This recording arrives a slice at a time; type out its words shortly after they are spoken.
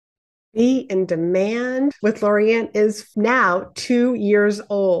Be in Demand with Lorianne is now 2 years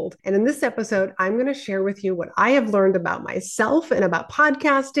old. And in this episode, I'm going to share with you what I have learned about myself and about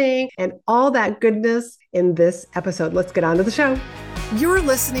podcasting and all that goodness in this episode. Let's get on to the show. You're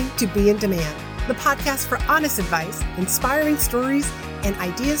listening to Be in Demand, the podcast for honest advice, inspiring stories, and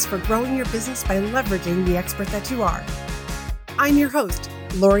ideas for growing your business by leveraging the expert that you are. I'm your host,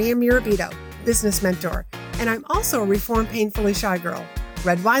 Lorianne Mirabito, business mentor, and I'm also a reformed painfully shy girl,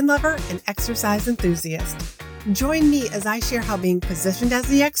 red wine lover, and exercise enthusiast. Join me as I share how being positioned as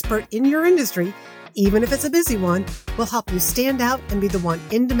the expert in your industry, even if it's a busy one, will help you stand out and be the one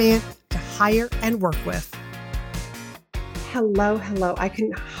in demand to hire and work with. Hello. I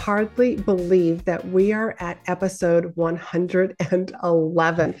can hardly believe that we are at episode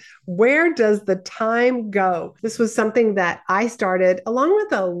 111. Where does the time go? This was something that I started along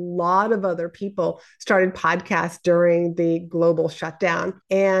with a lot of other people, started podcasts during the global shutdown.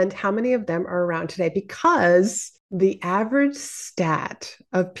 And how many of them are around today? Because the average stat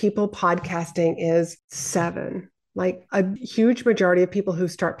of people podcasting is 7. Like a huge majority of people who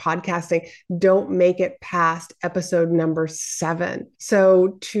start podcasting don't make it past episode number 7.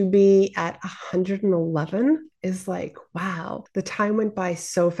 So to be at 111 is like, wow, the time went by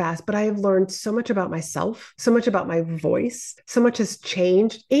so fast. But I have learned so much about myself, so much about my voice, so much has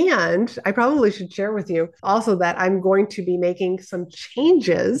changed. And I probably should share with you also that I'm going to be making some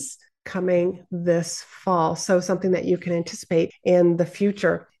changes coming this fall. So something that you can anticipate in the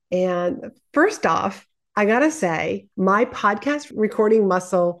future. And first off, I gotta say, my podcast recording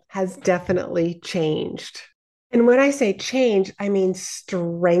muscle has definitely changed. And when I say change, I mean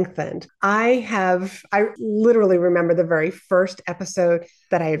strengthened. I literally remember the very first episode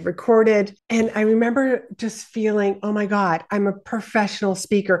that I had recorded. And I remember just feeling, oh my God, I'm a professional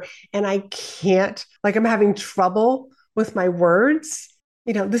speaker and I can't, I'm having trouble with my words.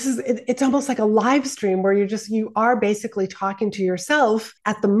 It's almost like a live stream where you are basically talking to yourself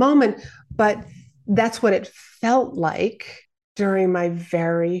at the moment, but that's what it felt like during my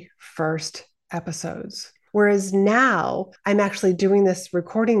very first episodes. Whereas now I'm actually doing this,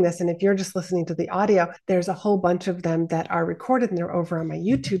 recording this. And if you're just listening to the audio, there's a whole bunch of them that are recorded and they're over on my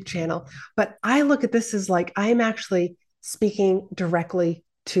YouTube channel. But I look at this as like I'm actually speaking directly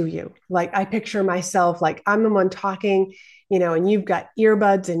to you. Like I picture myself like I'm the one talking, and you've got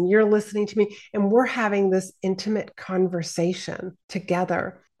earbuds and you're listening to me and we're having this intimate conversation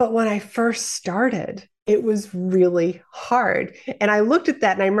together. But when I first started, it was really hard. And I looked at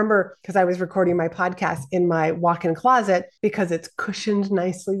that and I remember because I was recording my podcast in my walk-in closet because it's cushioned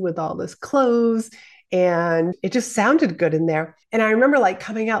nicely with all this clothes and it just sounded good in there. And I remember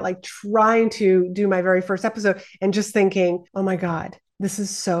coming out, trying to do my very first episode and just thinking, oh my God, this is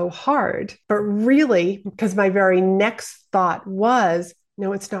so hard. But really, because my very next thought was,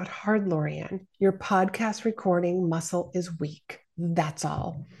 no, it's not hard, Lorianne. Your podcast recording muscle is weak. That's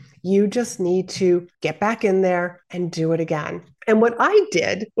all. You just need to get back in there and do it again. And what I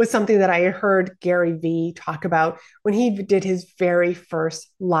did was something that I heard Gary Vee talk about when he did his very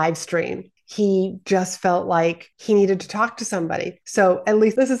first live stream. He just felt like he needed to talk to somebody. So at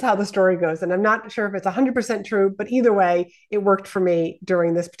least this is how the story goes. And I'm not sure if it's 100% true, but either way, it worked for me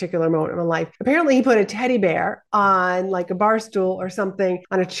during this particular moment in my life. Apparently, he put a teddy bear on a bar stool or something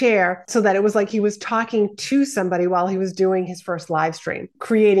on a chair so that it was like he was talking to somebody while he was doing his first live stream,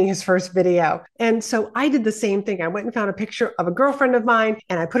 creating his first video. And so I did the same thing. I went and found a picture of a girlfriend of mine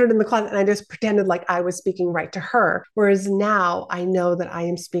and I put it in the closet and I just pretended like I was speaking right to her. Whereas now I know that I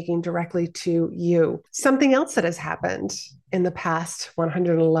am speaking directly to you. Something else that has happened in the past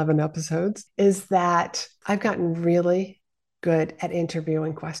 111 episodes is that I've gotten really good at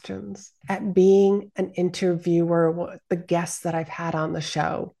interviewing questions, at being an interviewer with the guests that I've had on the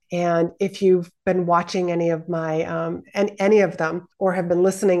show. And if you've been watching any of my, and any of them, or have been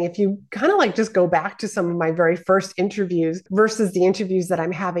listening, if you kind of just go back to some of my very first interviews versus the interviews that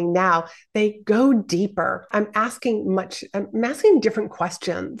I'm having now, they go deeper. I'm asking different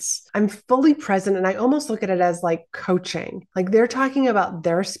questions. I'm fully present. And I almost look at it as coaching, they're talking about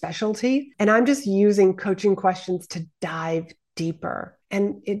their specialty. And I'm just using coaching questions to dive deeper.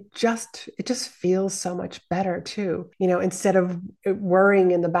 And it just feels so much better too, instead of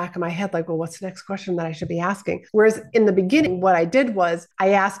worrying in the back of my head, well, what's the next question that I should be asking? Whereas in the beginning, what I did was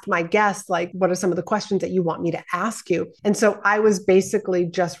I asked my guests, what are some of the questions that you want me to ask you? And so I was basically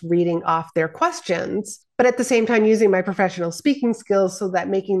just reading off their questions, but at the same time using my professional speaking skills so that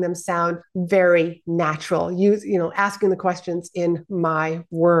making them sound very natural, asking the questions in my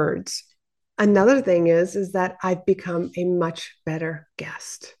words. Another thing is that I've become a much better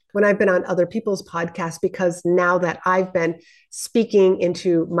guest. when I've been on other people's podcasts, because now that I've been speaking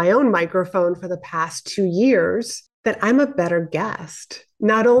into my own microphone for the past 2 years, that I'm a better guest,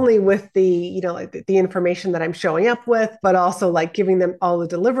 not only with the information that I'm showing up with, but also like giving them all the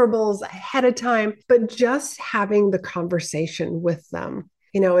deliverables ahead of time, but just having the conversation with them.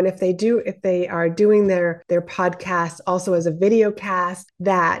 And if they are doing their podcast also as a video cast,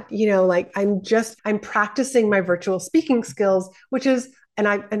 that, I'm practicing my virtual speaking skills, which is, and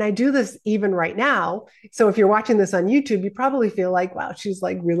I do this even right now. So if you're watching this on YouTube, you probably feel like, wow, she's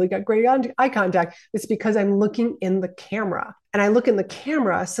like really got great eye contact. It's because I'm looking in the camera. And I look in the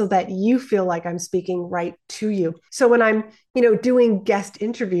camera so that you feel like I'm speaking right to you. So when I'm, doing guest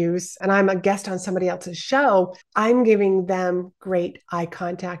interviews and I'm a guest on somebody else's show, I'm giving them great eye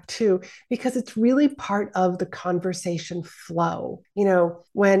contact too, because it's really part of the conversation flow.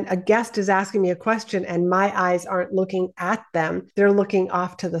 When a guest is asking me a question and my eyes aren't looking at them, they're looking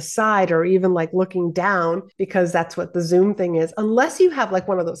off to the side or even like looking down, because that's what the Zoom thing is. Unless you have like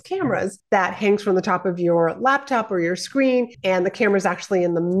one of those cameras that hangs from the top of your laptop or your screen, and the camera is actually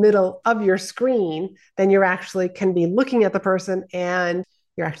in the middle of your screen, then you're actually can be looking at the person and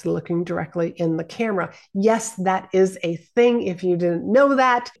you're actually looking directly in the camera. Yes, that is a thing. If you didn't know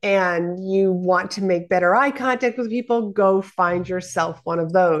that and you want to make better eye contact with people, go find yourself one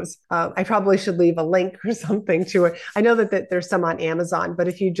of those. I probably should leave a link or something to it. I know that there's some on Amazon, but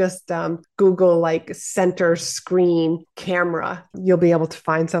if you just Google like center screen camera, you'll be able to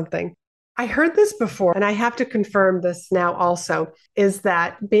find something. I heard this before, and I have to confirm this now also, is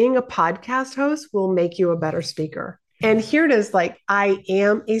that being a podcast host will make you a better speaker. And here it is, like, I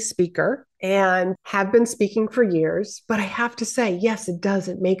am a speaker and have been speaking for years, but I have to say, yes, it does.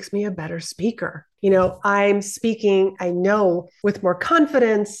 It makes me a better speaker. I'm speaking, I know, with more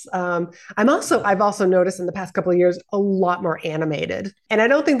confidence. I've also noticed in the past couple of years, a lot more animated. And I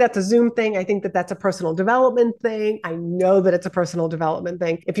don't think that's a Zoom thing. I think that that's a personal development thing. I know that it's a personal development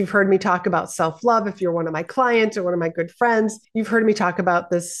thing. If you've heard me talk about self-love, if you're one of my clients or one of my good friends, you've heard me talk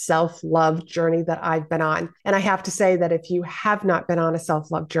about this self-love journey that I've been on. And I have to say that if you have not been on a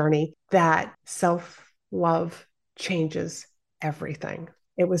self-love journey, that self-love changes everything.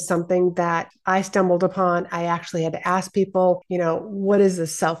 It was something that I stumbled upon. I actually had to ask people, what is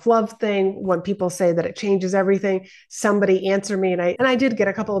this self-love thing? When people say that it changes everything, somebody answer me. And I did get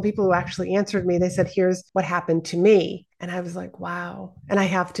a couple of people who actually answered me. They said, here's what happened to me. And I was like, wow. And I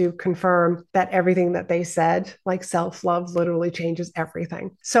have to confirm that everything that they said, like self-love literally changes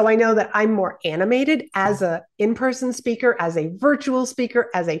everything. So I know that I'm more animated as a in-person speaker, as a virtual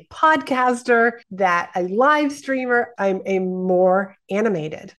speaker, as a podcaster, that a live streamer, I'm a more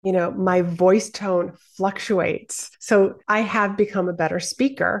animated. My voice tone fluctuates. So I have become a better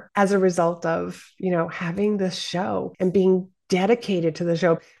speaker as a result of, having this show and being dedicated to the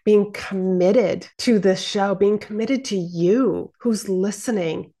show, being committed to this show, being committed to you who's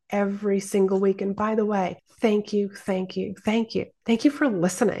listening every single week. And by the way, thank you, thank you, thank you. Thank you for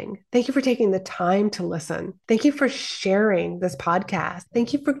listening. Thank you for taking the time to listen. Thank you for sharing this podcast.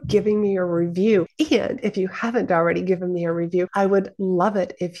 Thank you for giving me a review. And if you haven't already given me a review, I would love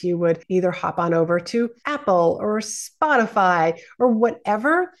it if you would either hop on over to Apple or Spotify or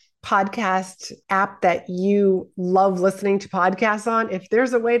whatever podcast app that you love listening to podcasts on. If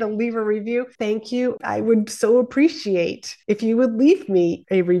there's a way to leave a review, thank you. I would so appreciate if you would leave me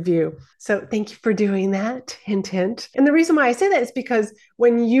a review. So thank you for doing that. Hint, hint. And the reason why I say that is because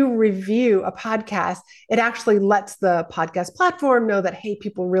when you review a podcast, it actually lets the podcast platform know that, hey,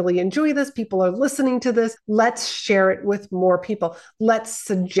 people really enjoy this. People are listening to this. Let's share it with more people. Let's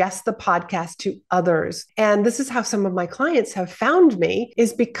suggest the podcast to others. And this is how some of my clients have found me,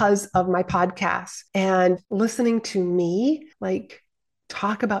 is because of my podcast and listening to me, like,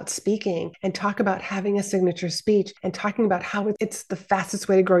 talk about speaking and talk about having a signature speech and talking about how it's the fastest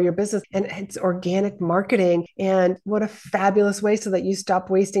way to grow your business and it's organic marketing and what a fabulous way so that you stop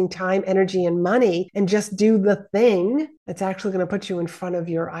wasting time, energy, and money and just do the thing that's actually going to put you in front of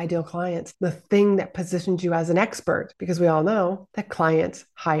your ideal clients, the thing that positions you as an expert, because we all know that clients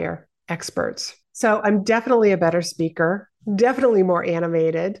hire experts. So I'm definitely a better speaker, definitely more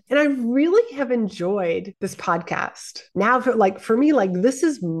animated. And I really have enjoyed this podcast. Now, for me, this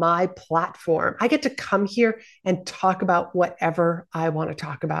is my platform. I get to come here and talk about whatever I want to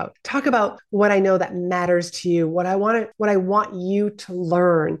talk about what I know that matters to you, what I want you to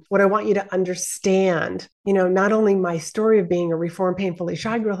learn, what I want you to understand. Not only my story of being a reformed, painfully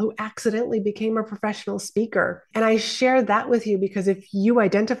shy girl who accidentally became a professional speaker. And I share that with you because if you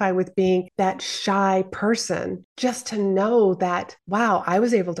identify with being that shy person, just to know know that, wow, I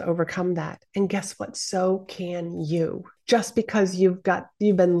was able to overcome that. And guess what? So can you. Just because you've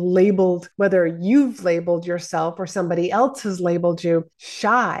been labeled, whether you've labeled yourself or somebody else has labeled you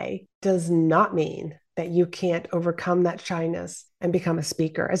shy, does not mean that you can't overcome that shyness and become a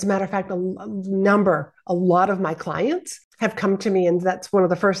speaker. As a matter of fact, a lot of my clients have come to me, and that's one of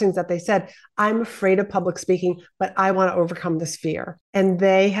the first things that they said: I'm afraid of public speaking, but I want to overcome this fear. And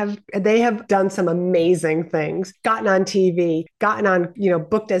they have done some amazing things, gotten on TV, gotten on,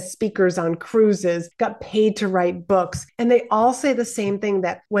 booked as speakers on cruises, got paid to write books. And they all say the same thing,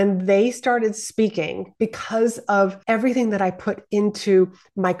 that when they started speaking, because of everything that I put into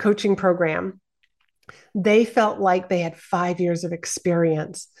my coaching program, they felt like they had 5 years of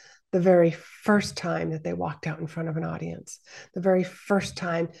experience the very first time that they walked out in front of an audience, the very first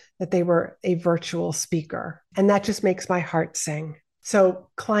time that they were a virtual speaker. And that just makes my heart sing. So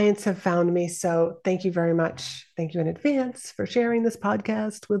clients have found me. So thank you very much. Thank you in advance for sharing this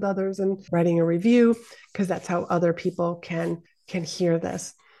podcast with others and writing a review, because that's how other people can hear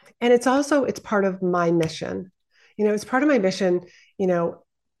this. And it's part of my mission. It's part of my mission,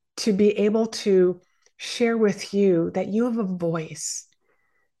 to be able to share with you that you have a voice,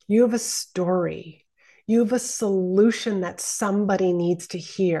 you have a story, you have a solution that somebody needs to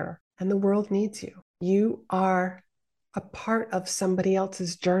hear, and the world needs you. You are a part of somebody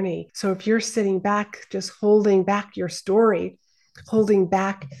else's journey. So if you're sitting back, just holding back your story, holding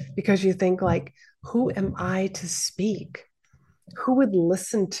back because you think like, who am I to speak? Who would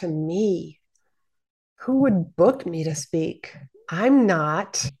listen to me? Who would book me to speak? I'm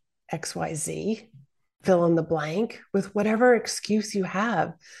not XYZ. Fill in the blank with whatever excuse you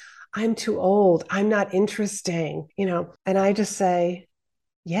have. I'm too old. I'm not interesting, and I just say,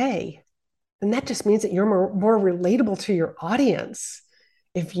 yay. And that just means that you're more relatable to your audience.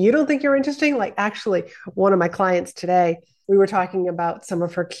 If you don't think you're interesting, like actually one of my clients today, we were talking about some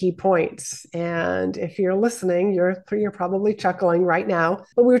of her key points. And if you're listening, you're probably chuckling right now.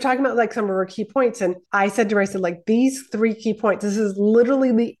 But we were talking about like some of her key points. And I said to her, I said, like, these 3 key points, this is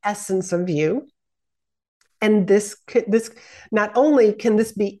literally the essence of you. And this not only can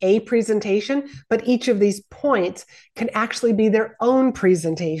this be a presentation, but each of these points can actually be their own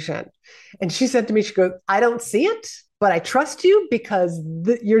presentation. And she said to me, she goes, I don't see it, but I trust you because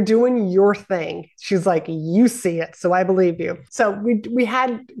you're doing your thing. She's like, you see it, so I believe you. So we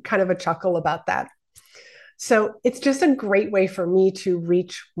had kind of a chuckle about that. So it's just a great way for me to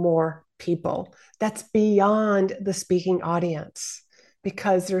reach more people. That's beyond the speaking audience,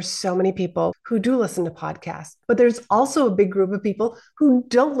 because there's so many people who do listen to podcasts, but there's also a big group of people who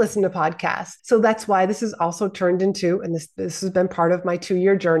don't listen to podcasts. So that's why this is also turned into, and this has been part of my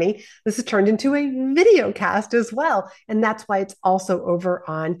 2-year journey, this has turned into a video cast as well. And that's why it's also over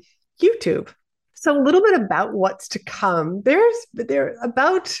on YouTube. So a little bit about what's to come. There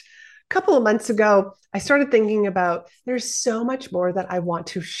about a couple of months ago, I started thinking about there's so much more that I want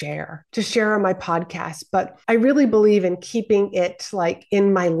to share on my podcast, but I really believe in keeping it like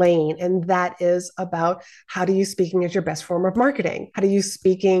in my lane. And that is about how do you speaking as your best form of marketing? How do you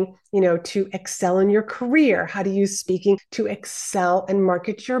speaking, to excel in your career? How do you speaking to excel and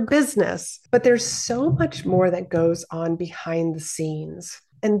market your business? But there's so much more that goes on behind the scenes.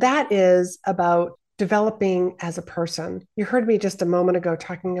 And that is about developing as a person. You heard me just a moment ago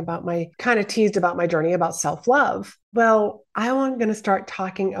talking about teased about my journey about self-love. Well, I'm going to start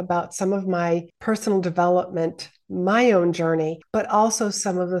talking about some of my personal development, my own journey, but also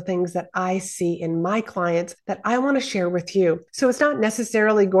some of the things that I see in my clients that I want to share with you. So it's not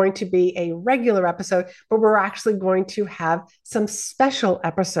necessarily going to be a regular episode, but we're actually going to have some special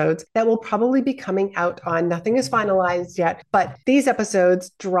episodes that will probably be coming out on, nothing is finalized yet, but these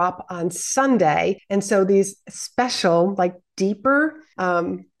episodes drop on Sunday. And so these special, like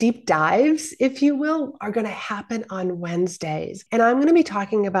deep dives, if you will, are going to happen on Wednesdays. And I'm going to be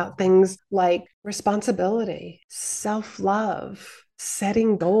talking about things like responsibility, self-love,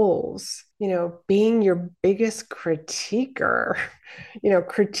 setting goals, being your biggest critiquer,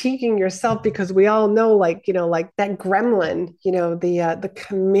 critiquing yourself, because we all know, like that gremlin, the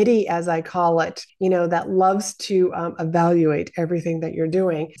committee, as I call it, that loves to evaluate everything that you're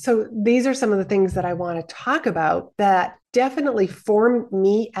doing. So these are some of the things that I want to talk about that definitely form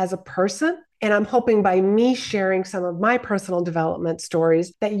me as a person And I'm hoping by me sharing some of my personal development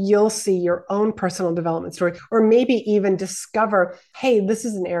stories that you'll see your own personal development story, or maybe even discover, hey, this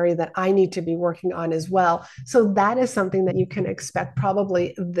is an area that I need to be working on as well. So that is something that you can expect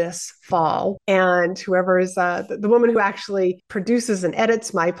probably this fall. And whoever is the woman who actually produces and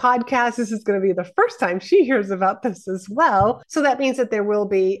edits my podcast, this is going to be the first time she hears about this as well. So that means that there will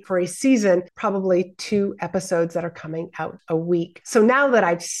be, for a season, probably 2 episodes that are coming out a week. So now that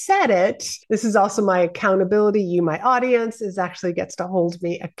I've said it, this is also my accountability. You, my audience, is actually gets to hold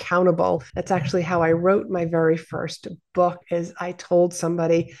me accountable. That's actually how I wrote my very first book, is I told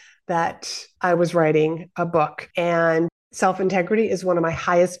somebody that I was writing a book. And self-integrity is one of my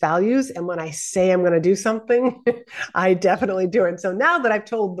highest values. And when I say I'm going to do something, I definitely do it. So now that I've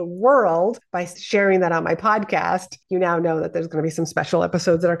told the world by sharing that on my podcast, you now know that there's going to be some special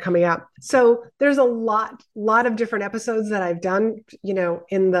episodes that are coming out. So there's a lot of different episodes that I've done,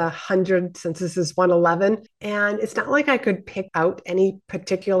 in the 100, since this is 111. And it's not like I could pick out any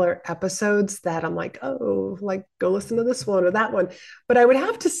particular episodes that I'm like, oh, like go listen to this one or that one. But I would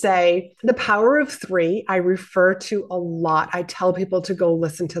have to say The Power of Three, I refer to a lot. I tell people to go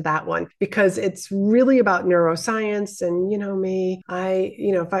listen to that one because it's really about neuroscience. And me,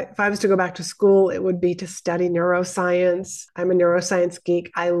 if I was to go back to school, it would be to study neuroscience. I'm a neuroscience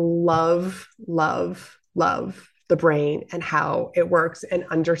geek. I love the brain and how it works and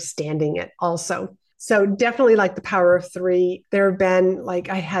understanding it also. So definitely like The Power of Three. There have been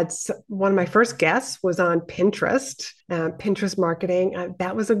one of my first guests was on Pinterest, Pinterest marketing.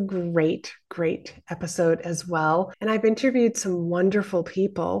 That was a great episode as well. And I've interviewed some wonderful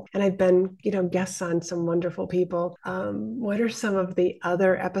people, and I've been, guests on some wonderful people. What are some of the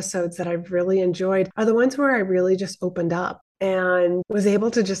other episodes that I've really enjoyed? Are the ones where I really just opened up and was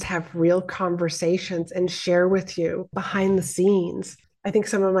able to just have real conversations and share with you behind the scenes. I think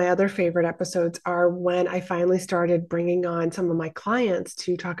some of my other favorite episodes are when I finally started bringing on some of my clients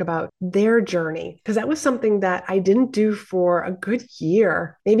to talk about their journey, because that was something that I didn't do for a good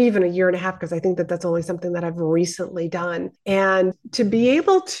year, maybe even a year and a half, because I think that that's only something that I've recently done. And to be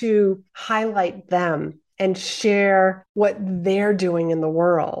able to highlight them and share what they're doing in the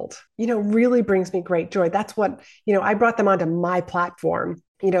world, really brings me great joy. That's what, I brought them onto my platform,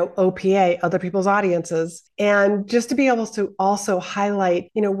 OPA, other people's audiences. And just to be able to also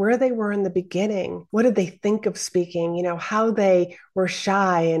highlight, where they were in the beginning. What did they think of speaking? How they were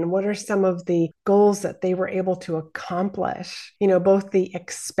shy, and what are some of the goals that they were able to accomplish? Both the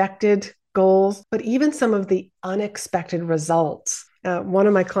expected goals, but even some of the unexpected results. One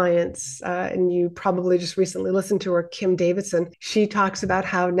of my clients, and you probably just recently listened to her, Kim Davidson, she talks about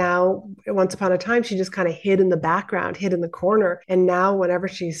how now, once upon a time, she just kind of hid in the background, hid in the corner. And now whenever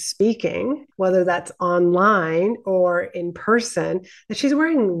she's speaking, whether that's online or in person, that she's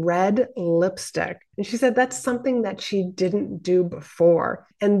wearing red lipstick. And she said that's something that she didn't do before.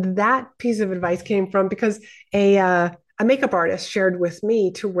 And that piece of advice came from because a makeup artist shared with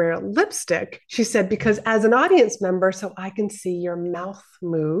me to wear lipstick. She said, because as an audience member, so I can see your mouth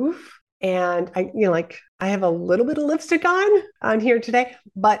move. And I have a little bit of lipstick on here today,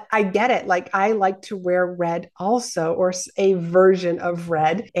 but I get it. Like, I like to wear red also, or a version of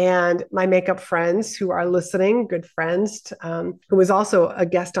red. And my makeup friends who are listening, good friends, who was also a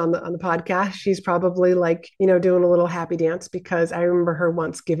guest on the podcast, she's probably doing a little happy dance, because I remember her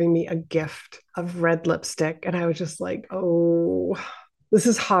once giving me a gift of red lipstick. And I was just like, oh, this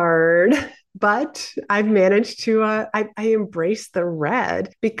is hard. But I've managed to, I embrace the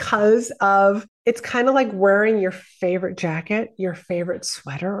red because of, it's kind of like wearing your favorite jacket, your favorite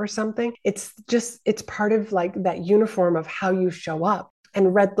sweater or something. It's part of that uniform of how you show up.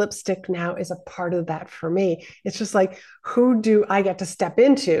 And red lipstick now is a part of that for me. It's just who do I get to step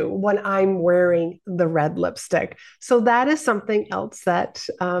into when I'm wearing the red lipstick? So that is something else that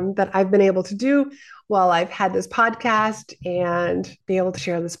I've been able to do while I've had this podcast and be able to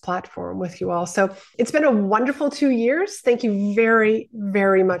share this platform with you all. So it's been a wonderful 2 years. Thank you very,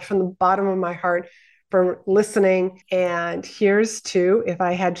 very much from the bottom of my heart for listening. And here's to, if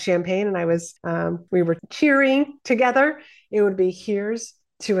I had champagne and we were cheering together, it would be here's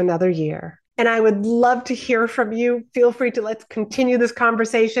to another year. And I would love to hear from you. Feel free to let's continue this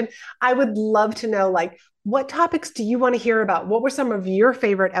conversation. I would love to know, What topics do you want to hear about? What were some of your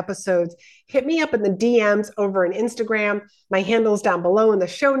favorite episodes? Hit me up in the DMs over on Instagram. My handle is down below in the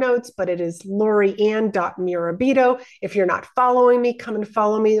show notes, but it is LoriAnn.Mirabito. If you're not following me, come and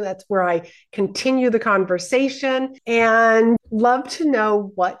follow me. That's where I continue the conversation, and love to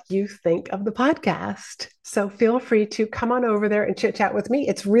know what you think of the podcast. So feel free to come on over there and chit chat with me.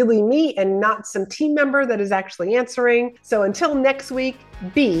 It's really me and not some team member that is actually answering. So until next week,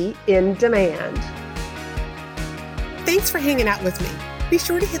 be in demand. Thanks for hanging out with me. Be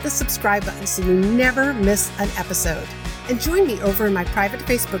sure to hit the subscribe button so you never miss an episode. And join me over in my private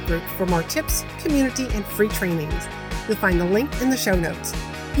Facebook group for more tips, community, and free trainings. You'll find the link in the show notes.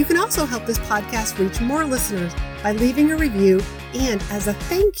 You can also help this podcast reach more listeners by leaving a review. And as a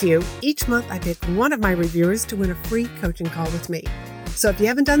thank you, each month I pick one of my reviewers to win a free coaching call with me. So if you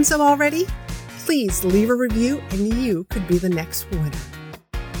haven't done so already, please leave a review and you could be the next winner.